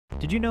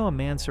Did you know a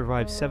man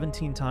survived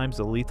 17 times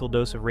the lethal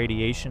dose of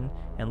radiation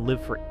and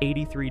lived for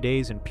 83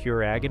 days in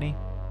pure agony?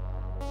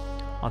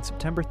 On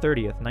September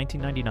 30th,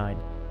 1999,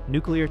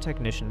 nuclear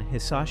technician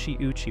Hisashi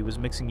Uchi was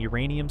mixing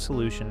uranium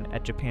solution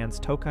at Japan's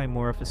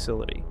Tokaimura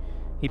facility.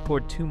 He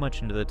poured too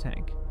much into the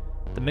tank.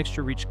 The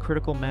mixture reached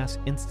critical mass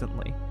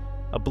instantly.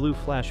 A blue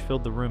flash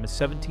filled the room as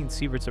 17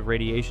 sieverts of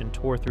radiation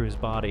tore through his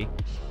body.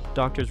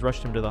 Doctors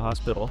rushed him to the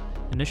hospital,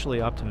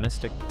 initially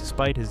optimistic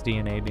despite his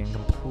DNA being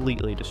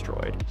completely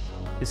destroyed.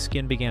 His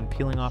skin began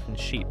peeling off in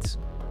sheets.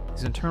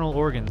 His internal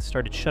organs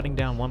started shutting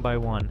down one by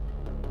one.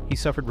 He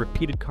suffered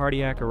repeated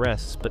cardiac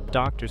arrests, but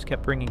doctors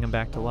kept bringing him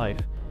back to life.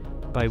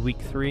 By week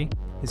 3,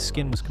 his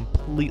skin was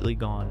completely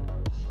gone,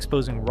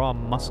 exposing raw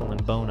muscle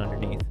and bone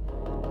underneath.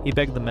 He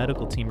begged the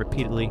medical team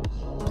repeatedly,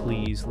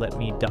 "Please let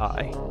me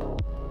die."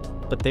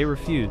 But they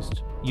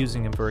refused,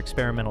 using him for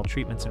experimental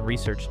treatments and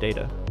research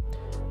data.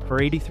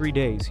 For 83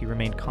 days, he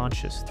remained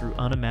conscious through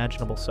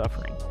unimaginable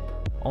suffering.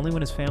 Only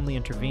when his family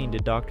intervened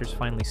did doctors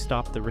finally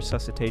stop the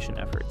resuscitation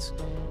efforts.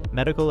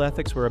 Medical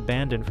ethics were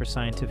abandoned for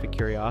scientific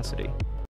curiosity.